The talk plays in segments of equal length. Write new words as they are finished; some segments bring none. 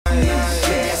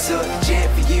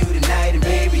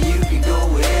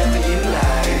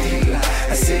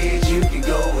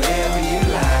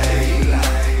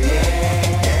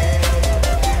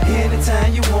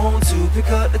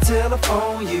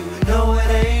telephone. You know it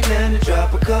ain't nothing to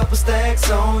drop a couple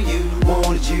stacks on you.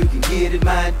 Want it, you can get it,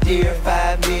 my dear.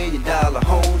 $5 million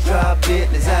home drop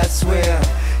business, I swear.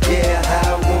 Yeah, I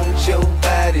want your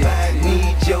body,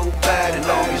 need your body.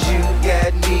 Long as you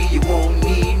got me, you won't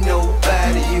need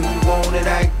nobody. You want it,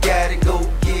 I got it, go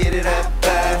get it, I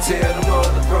buy it. Tell the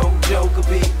mother broke joker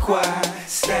be quiet.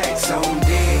 Stacks on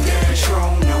deck,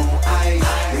 Patron on ice,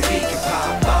 and we can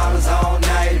pop bottles all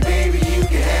night. Baby, you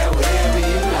can have whatever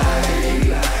you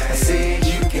like. I said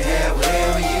you can have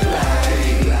whatever you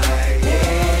like.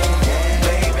 Yeah,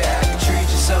 baby, I can treat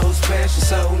you so special,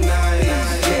 so nice.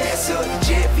 Yeah, so the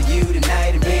jet for you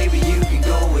tonight, and baby, you can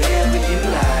go wherever you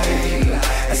like.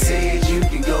 I said you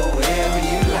can go wherever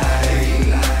you like.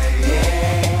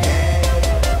 Yeah,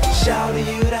 shout to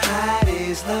you the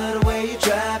hottest, love the way you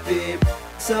drop it.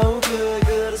 So good,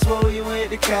 good, I swore you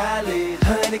went to college.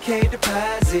 100K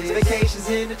deposits, vacations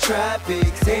in the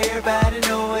tropics. Everybody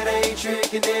know it ain't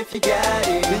tricking if you got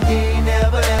it. But you ain't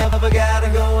never ever gotta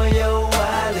go in your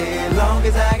wallet. Long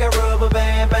as I got rubber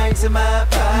band banks in my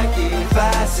pocket.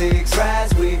 5'6",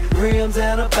 rides with rims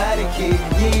and a body kit.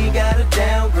 You ain't gotta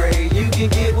downgrade, you can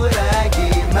get what I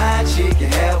get. My chick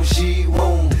can have what she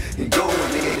want, and go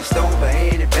in the store for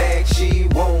any bag she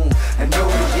want. I know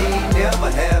that you ain't never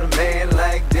had a man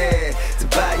like that to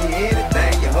buy you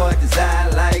anything your heart desire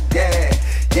like that.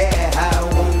 Yeah, I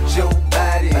want your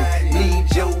body,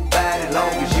 need your body.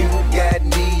 Long as you got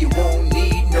me, you won't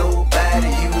need nobody.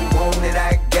 You want it,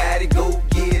 I got it, go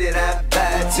get it, I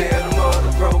buy it. Tell the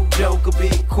mother broke joker be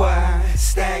quiet.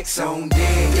 Stacks on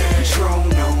deck,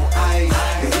 Patron on ice,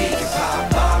 and we can pop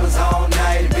bottles all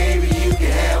night. Baby, you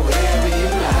can have whatever you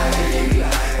like.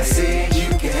 I said you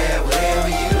can have whatever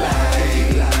you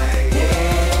like.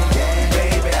 Yeah,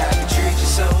 baby, I can treat you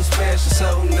so special,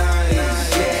 so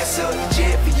nice. Yeah, so the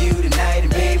jet for you tonight,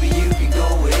 and baby, you can go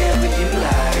wherever you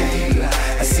like.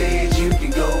 I said you can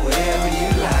go wherever you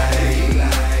like.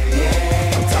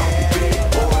 Yeah, I'm talking big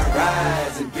boy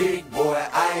rides and big boy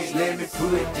ice. Let me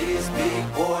put this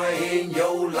big boy in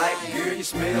your life. Girl, you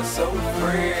smell so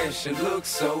fresh and look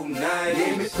so nice.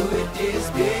 Let me put this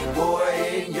big boy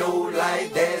in your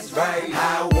life. That's right,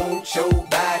 I want your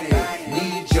body,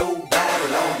 need your body.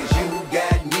 Long as you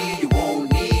got me, you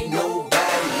won't need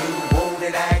nobody. You want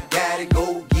it, I got it,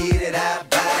 go get it, I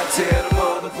buy it. Tell the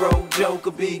mother broke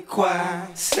joker be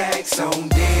quiet. Stacks on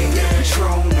deck,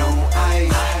 Patron on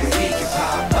ice, and we can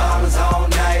pop bottles all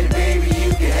night. Baby,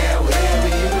 you can have whatever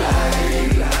you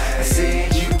like. I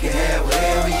said you can have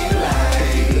whatever you like.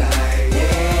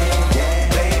 Yeah,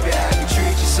 baby, I can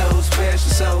treat you so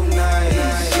special, so nice.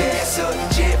 Yeah, so the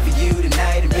jet for you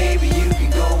tonight, and baby, you can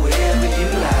go wherever you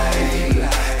like.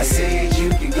 I said you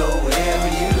can go wherever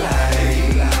you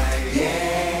like. Yeah.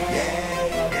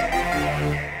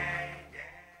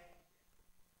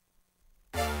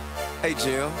 Hey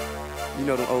Jill, you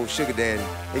know them old sugar daddy,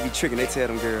 they be tricking, they tell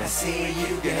them I girls. said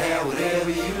you can have whatever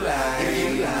you like.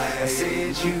 I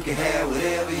said you can have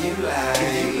whatever you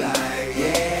like.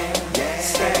 Yeah,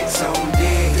 stacks on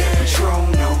deck,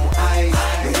 Patron on ice,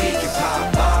 and we can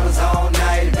pop bottles all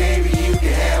night. Baby, you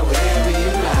can have whatever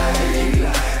you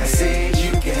like. I said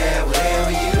you can have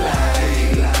whatever you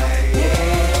like.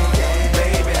 Yeah,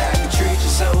 baby, I can treat you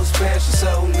so special,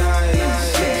 so nice.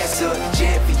 Yeah, so the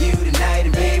jet for you tonight,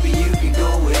 and baby, you can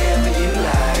go wherever you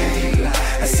like.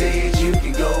 I said you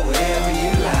can go wherever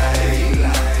you like.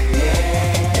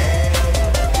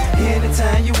 Yeah,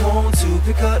 anytime you want to,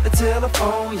 pick up the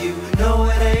telephone. You know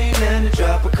it ain't nothing to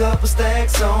drop a couple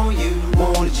stacks on you.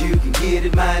 Want it, you can get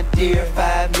it, my dear.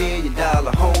 $5 million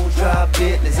home drop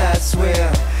business, I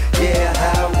swear. Yeah,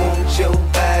 I want your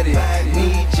body,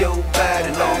 need your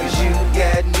body. Long as you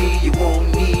got me, you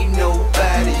won't need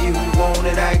nobody. You want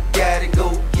it, I got it, go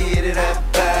get it, I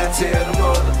buy it. Tell the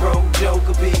mother broke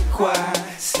joker be quiet.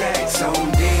 Stacks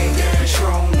on deck,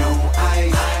 Patron on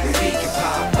ice, and we can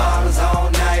pop bottles all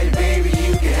night. Baby,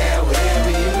 you can have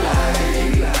whatever you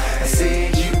like. I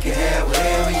said you can have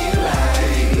whatever you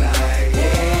like.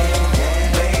 Yeah,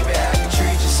 baby, I can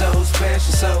treat you so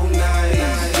special, so nice.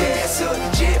 Yeah, so the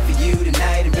jet for you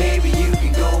tonight, and baby, you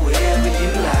can go wherever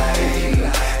you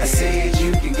like. I said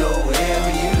you can go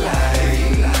wherever you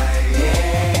like.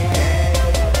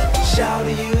 Yeah, shout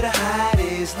to you the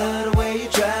hottest, love the way you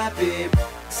drop it.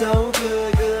 So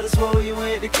good, good, I swore you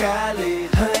went to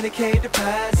college. 100K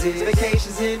deposits,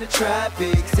 vacations in the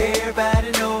tropics.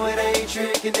 Everybody know it ain't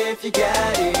tricking if you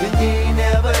got it. But you ain't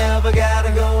never ever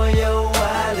gotta go in your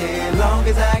wallet. Long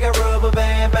as I got rubber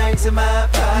band banks in my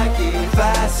pocket.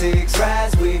 5'6",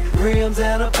 rides with rims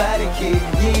and a body kit.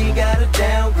 You ain't gotta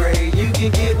downgrade, you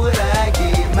can get what I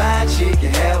get. My chick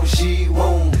can have what she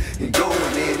want, and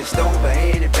going in the store for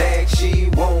any bag she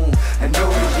want. I know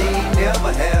that you ain't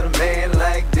never had a man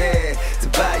like that to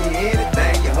buy you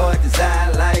anything your heart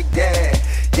desire like that.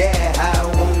 Yeah, I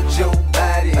want your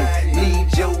body,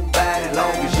 need your body.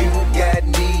 Long as you got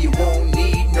me, you won't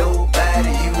need nobody.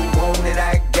 You want it,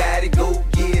 I got it, go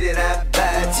get it, I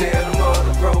buy it. Tell them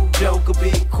other broke joker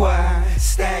be quiet.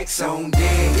 Stacks on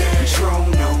deck,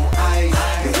 Patron on ice,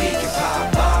 and we can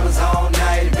pop bottles all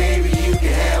night. Baby, you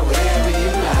can have whatever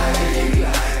you like.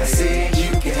 I said you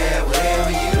can have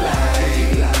whatever you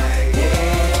like.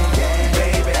 Yeah,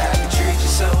 baby, I can treat you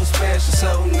so special,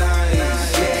 so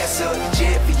nice. Yeah, so the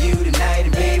jet for you tonight,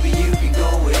 and baby, you can go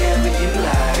wherever you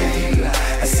like.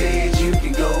 I said you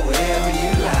can go wherever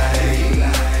you like.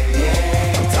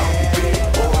 Yeah, I'm talking big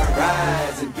boy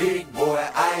rides and big boy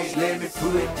ice. Let me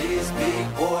put this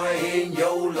big boy in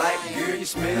your life. Girl, you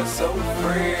smell so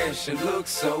fresh and look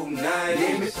so nice.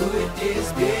 Let me put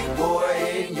this big boy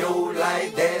in your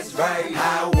life. That's right,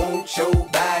 I want your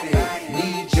body,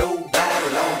 need your body.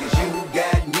 Long as you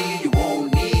got me, you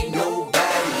won't need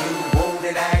nobody. You want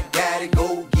it, I got it,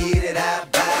 go get it, I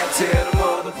buy it. Tell them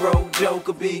other broke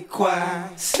joker be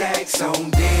quiet. Stacks on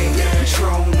deck,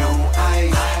 Patron on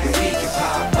ice, and we can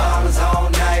pop bottles all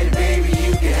night. Baby,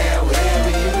 you can have whatever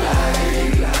you like.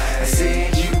 I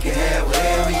said you can have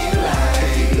whatever you like.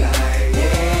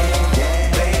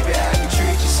 Yeah, baby, I can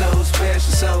treat you so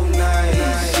special, so nice.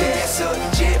 Yeah, so the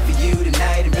jet for you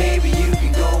tonight, and baby, you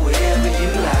can go wherever you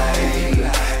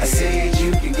like. I said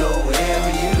you can go wherever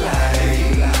you like.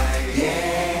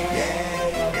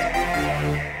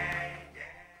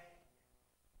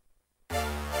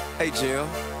 Hey, Jill,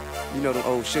 you know them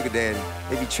old sugar daddy,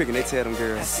 they be tricking, they tell them I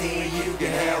girls. said you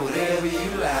can have whatever you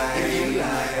like.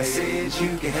 I said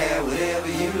you can have whatever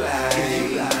you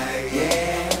like.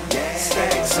 Yeah,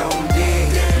 stacks on deck,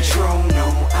 Patron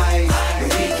on ice,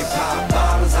 and we can pop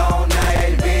bottles all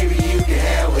night. Baby, you can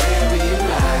have whatever you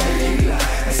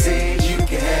like. I said you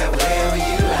can have whatever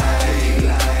you like.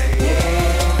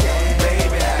 Yeah,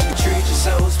 baby, I can treat you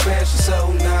so special,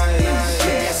 so nice.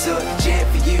 Yeah, so the jet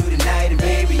for you tonight, and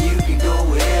baby, you can go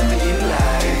wherever you like.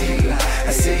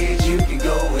 I said you can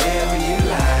go wherever you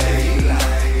like.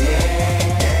 Yeah.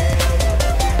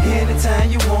 Anytime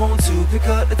you want to, pick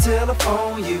up the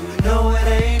telephone. You know it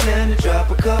ain't nothing to drop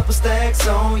a couple stacks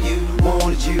on you.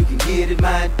 Want it, you can get it,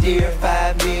 my dear.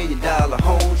 $5 million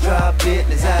home drop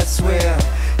business, I swear.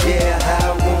 Yeah,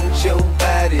 I want your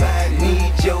body,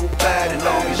 need your body.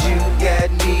 Long as you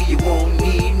got me, you won't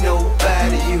need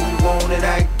nobody. You want it,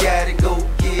 I got it, go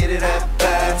get it, I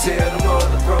buy it. Tell them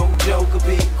other broke joker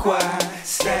be quiet.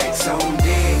 Stacks on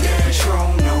deck,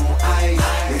 Patron on ice,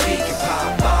 and we can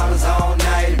pop bottles all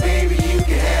night. Baby, you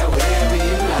can have whatever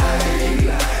you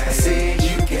like. I said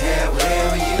you can have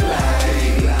whatever you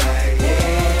like.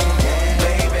 Yeah,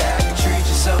 baby, I can treat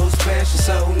you so special,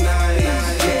 so nice.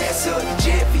 Yeah, so the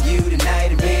jet for you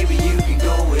tonight, and baby, you can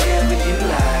go wherever you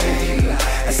like.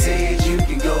 I said you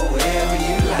can go wherever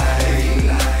you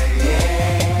like.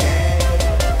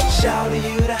 Yeah, shout to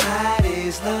you the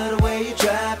hottest, love the way you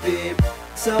drop it.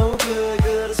 So good,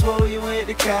 good, I swore you went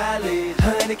to college.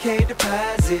 100K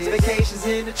deposits, vacations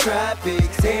in the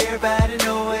tropics. Everybody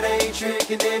know it ain't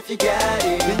tricking if you got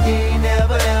it. But you ain't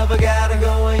never ever gotta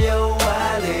go in your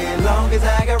wallet. Long as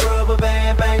I got rubber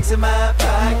band banks in my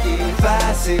pocket.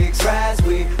 5'6", rides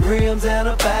with rims and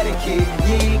a body kit.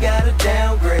 You ain't gotta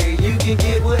downgrade, you can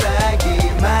get what I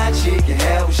get. My chick can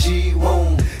have what she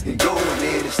want, and go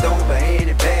in the store for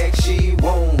any bag she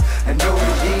want. I know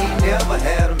that you ain't never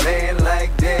had a man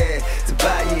like that to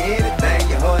buy you anything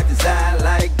your heart desire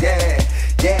like that.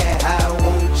 Yeah, I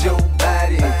want your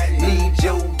body, need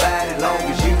your body. Long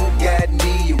as you got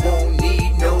me, you won't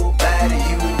need nobody.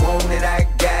 You want it, I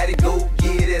got it, go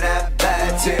get it, I buy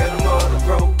it. Tell them other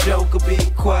broke joker be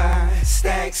quiet.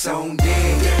 Stacks on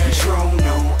deck, Patron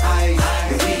on ice,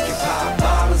 and we can pop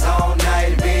bottles all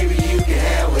night. Baby, you can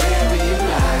have whatever you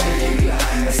like.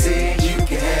 I said you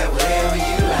can have whatever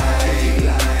you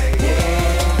like.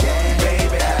 Yeah,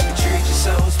 baby, I can treat you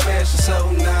so special,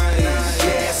 so nice.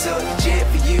 Yeah, so the jet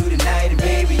for you tonight, and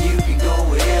baby, you can go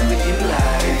wherever you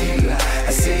like.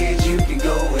 I said you can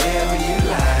go wherever you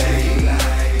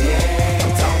like. Yeah,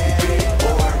 I'm talking big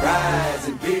boy rides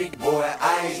and big boy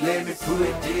ice. Let me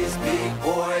put this big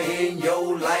boy in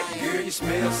your life. Girl, you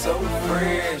smell so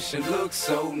fresh and look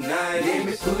so nice. Let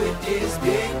me put this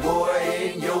big boy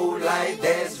in your life.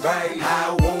 That's right,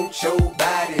 I want your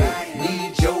body,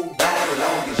 need your body.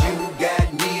 Long as you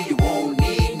got me, you won't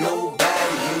need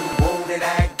nobody. You want it,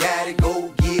 I got it, go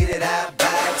get it, I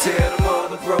buy it. Tell them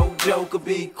other broke joker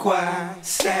be quiet.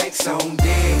 Stacks on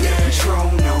deck,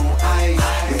 Patron on ice,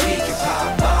 and we can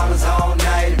pop bottles all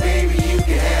night, baby.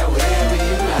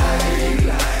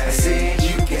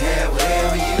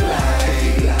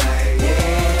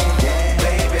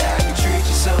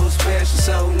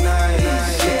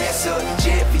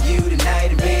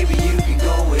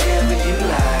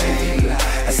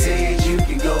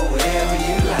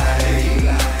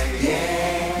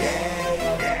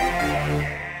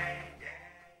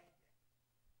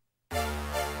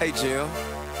 jail.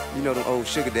 You know them old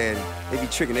sugar daddy, they be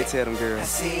tricking, they tell them girls. I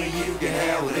said you can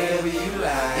have whatever you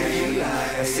like.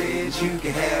 I said you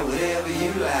can have whatever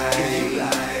you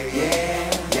like. Yeah.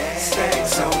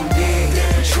 Stacks on deck,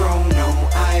 Patron on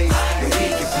ice, and we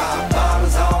can pop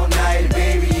bottles all night.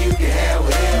 Baby, you can have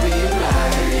whatever you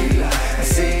like. I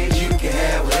said you can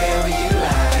have whatever you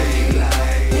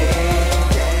like.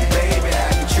 Yeah. Baby,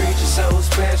 I can treat you so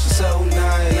special, so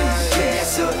nice. Yeah,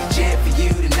 so the jet for you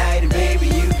tonight, and baby,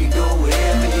 you can go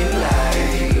wherever you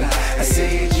like. I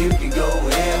said you can go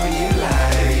wherever you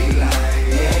like.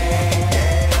 Yeah.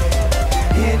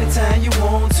 Anytime you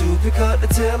want to, pick up the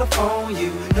telephone.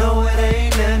 You know it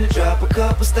ain't nothing to drop a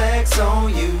couple stacks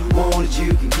on you. Want it,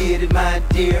 you can get it, my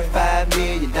dear. $5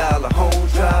 million home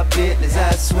drop business,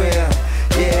 I swear.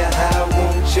 Yeah, I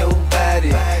want your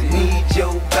body, need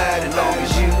your body. Long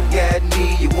as you got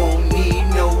me, you won't need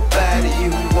nobody.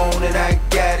 You want it, I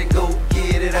got it, go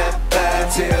get it, I buy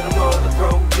it. Tell the mother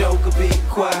broke joker, be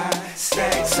quiet.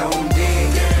 Stacks on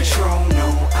deck, Patron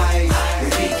on ice,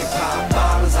 and we can pop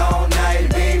bottles all night.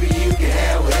 Baby, you can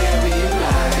have whatever you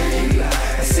like.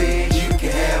 I said you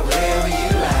can have whatever you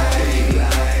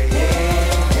like.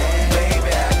 Yeah, baby,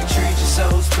 I can treat you so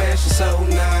special, so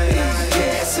nice.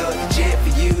 Yeah, so the jet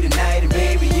for you tonight, and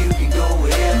baby, you can go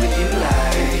wherever you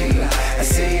like. I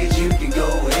said you can go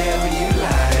wherever you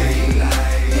like.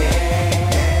 Yeah.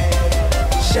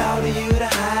 Shawty, you the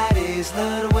hottest,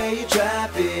 love the way you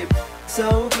drop it.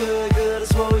 So good, I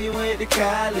swore you went to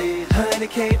college.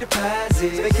 100K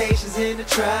deposits, vacations in the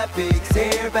tropics.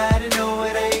 Everybody know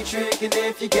it ain't tricking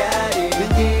if you got it.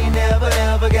 But you ain't never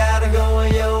ever gotta go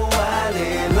in your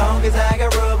wallet. Long as I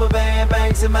got rubber band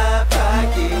banks in my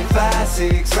pocket. 5,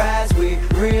 6, rides with